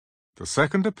The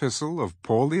second epistle of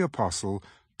Paul the Apostle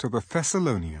to the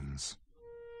Thessalonians.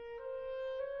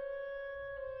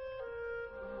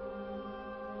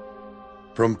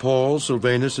 From Paul,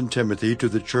 Silvanus, and Timothy to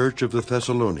the church of the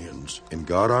Thessalonians, in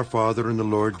God our Father and the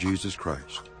Lord Jesus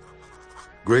Christ.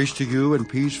 Grace to you and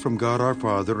peace from God our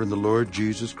Father and the Lord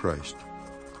Jesus Christ.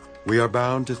 We are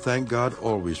bound to thank God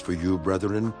always for you,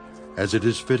 brethren, as it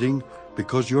is fitting,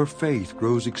 because your faith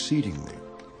grows exceedingly,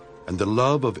 and the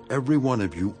love of every one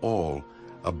of you all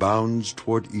abounds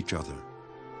toward each other,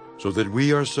 so that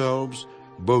we ourselves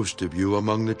boast of you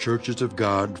among the churches of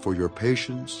God for your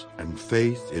patience and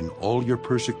faith in all your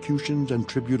persecutions and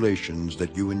tribulations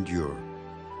that you endure,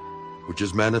 which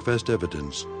is manifest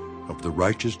evidence of the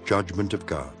righteous judgment of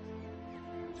God,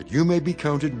 that you may be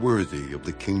counted worthy of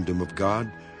the kingdom of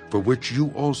God, for which you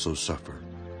also suffer,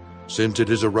 since it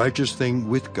is a righteous thing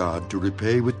with God to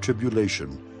repay with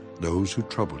tribulation those who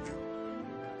trouble you,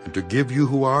 and to give you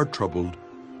who are troubled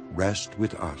rest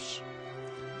with us,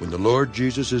 when the Lord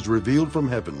Jesus is revealed from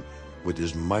heaven with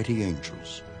his mighty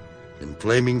angels, in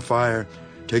flaming fire,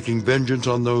 taking vengeance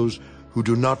on those who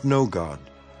do not know God,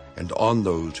 and on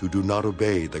those who do not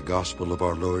obey the gospel of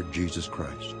our Lord Jesus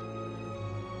Christ.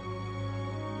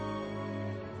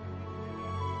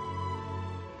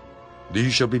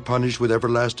 These shall be punished with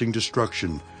everlasting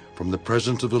destruction from the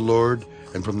presence of the Lord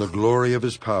and from the glory of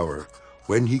his power,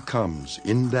 when he comes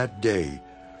in that day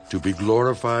to be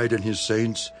glorified in his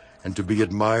saints and to be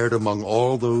admired among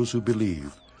all those who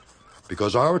believe,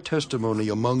 because our testimony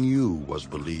among you was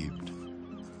believed.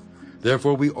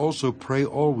 Therefore we also pray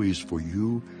always for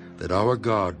you, that our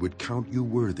God would count you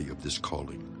worthy of this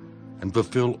calling, and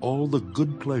fulfill all the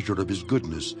good pleasure of his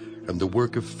goodness and the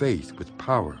work of faith with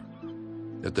power,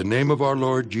 that the name of our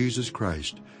Lord Jesus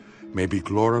Christ may be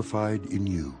glorified in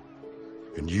you,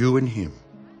 and you in him,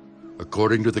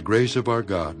 according to the grace of our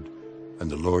God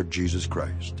and the Lord Jesus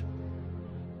Christ.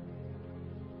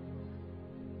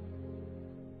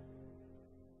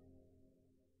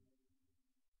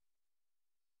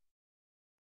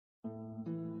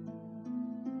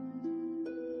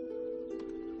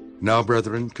 Now,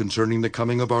 brethren, concerning the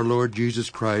coming of our Lord Jesus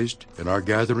Christ and our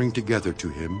gathering together to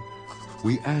him,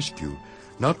 we ask you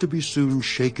not to be soon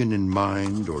shaken in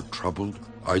mind or troubled,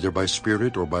 either by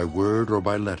spirit or by word or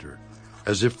by letter,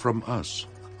 as if from us,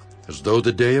 as though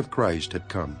the day of Christ had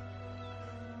come.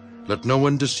 Let no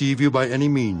one deceive you by any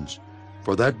means,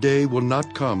 for that day will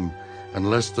not come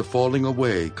unless the falling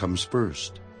away comes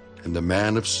first, and the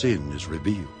man of sin is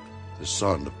revealed, the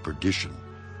son of perdition,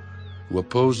 who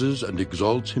opposes and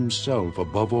exalts himself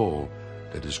above all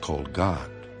that is called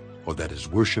God, or that is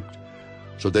worshipped,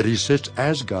 so that he sits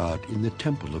as God in the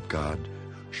temple of God,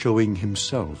 showing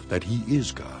himself that he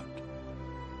is God.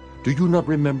 Do you not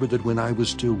remember that when I was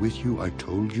still with you, I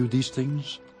told you these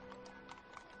things?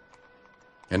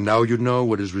 And now you know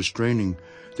what is restraining,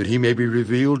 that he may be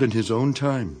revealed in his own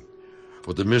time.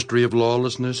 For the mystery of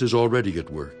lawlessness is already at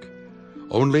work.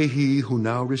 Only he who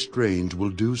now restrains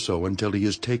will do so until he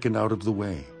is taken out of the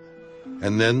way.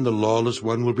 And then the lawless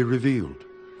one will be revealed,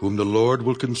 whom the Lord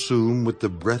will consume with the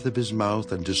breath of his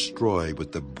mouth and destroy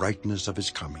with the brightness of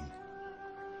his coming.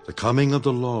 The coming of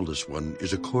the lawless one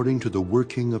is according to the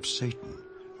working of Satan,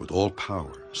 with all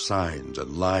power, signs,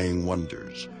 and lying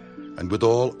wonders, and with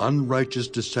all unrighteous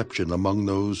deception among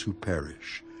those who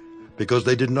perish, because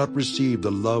they did not receive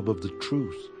the love of the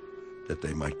truth, that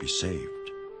they might be saved.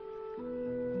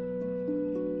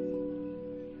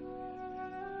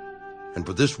 And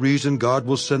for this reason God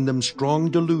will send them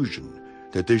strong delusion,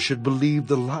 that they should believe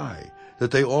the lie, that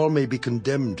they all may be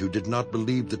condemned who did not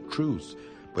believe the truth,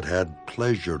 but had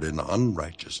pleasure in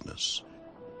unrighteousness.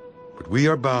 But we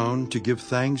are bound to give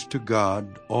thanks to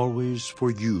God always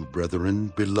for you,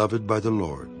 brethren, beloved by the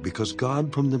Lord, because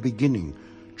God from the beginning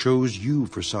chose you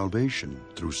for salvation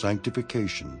through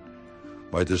sanctification,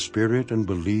 by the Spirit and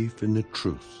belief in the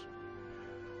truth,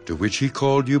 to which he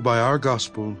called you by our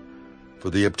gospel, for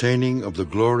the obtaining of the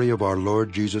glory of our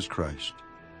Lord Jesus Christ.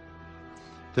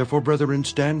 Therefore, brethren,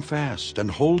 stand fast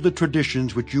and hold the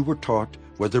traditions which you were taught,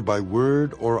 whether by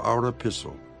word or our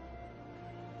epistle.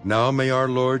 Now may our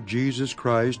Lord Jesus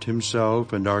Christ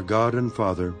himself and our God and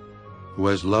Father, who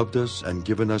has loved us and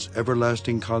given us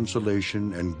everlasting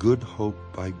consolation and good hope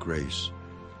by grace,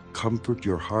 comfort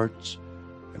your hearts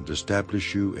and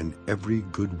establish you in every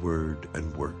good word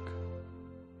and work.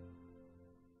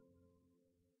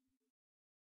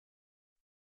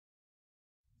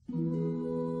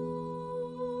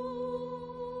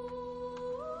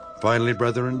 Finally,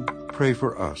 brethren, pray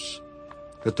for us,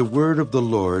 that the word of the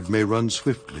Lord may run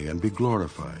swiftly and be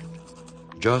glorified,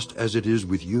 just as it is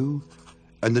with you,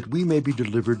 and that we may be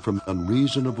delivered from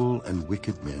unreasonable and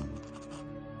wicked men,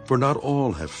 For not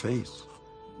all have faith.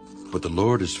 But the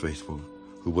Lord is faithful,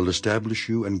 who will establish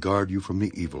you and guard you from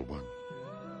the evil one.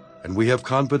 And we have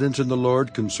confidence in the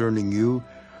Lord concerning you,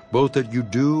 both that you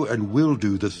do and will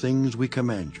do the things we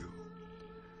command you.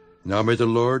 Now may the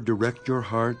Lord direct your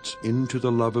hearts into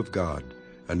the love of God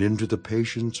and into the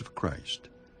patience of Christ.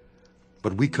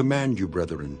 But we command you,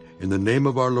 brethren, in the name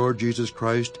of our Lord Jesus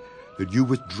Christ, that you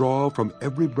withdraw from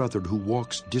every brother who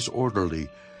walks disorderly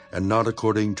and not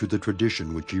according to the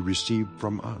tradition which ye received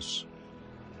from us.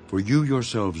 For you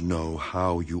yourselves know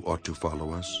how you ought to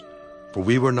follow us. For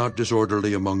we were not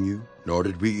disorderly among you, nor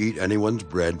did we eat anyone's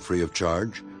bread free of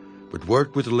charge, but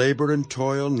worked with labor and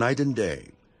toil night and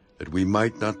day, that we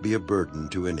might not be a burden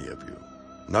to any of you,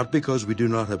 not because we do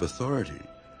not have authority,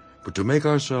 but to make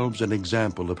ourselves an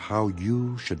example of how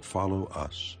you should follow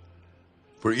us.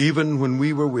 For even when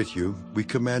we were with you, we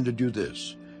commanded you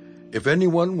this: if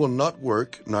anyone will not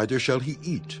work, neither shall he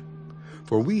eat.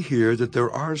 For we hear that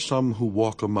there are some who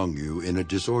walk among you in a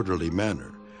disorderly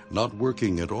manner, not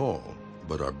working at all,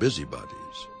 but are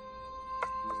busybodies.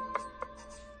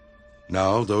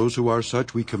 Now those who are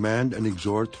such we command and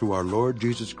exhort through our Lord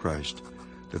Jesus Christ,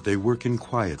 that they work in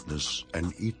quietness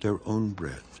and eat their own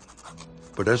bread.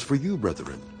 But as for you,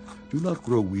 brethren, do not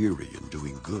grow weary in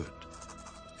doing good.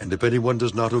 And if anyone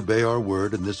does not obey our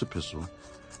word in this epistle,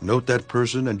 note that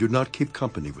person and do not keep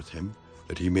company with him,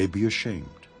 that he may be ashamed.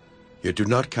 Yet do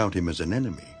not count him as an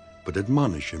enemy, but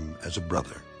admonish him as a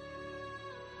brother.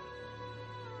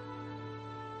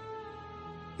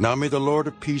 Now may the Lord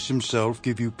of peace himself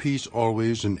give you peace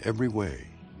always in every way.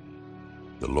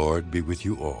 The Lord be with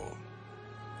you all.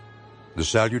 The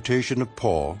salutation of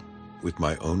Paul with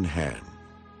my own hand,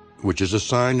 which is a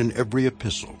sign in every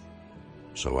epistle.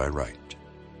 So I write.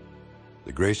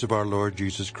 The grace of our Lord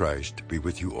Jesus Christ be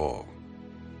with you all.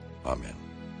 Amen.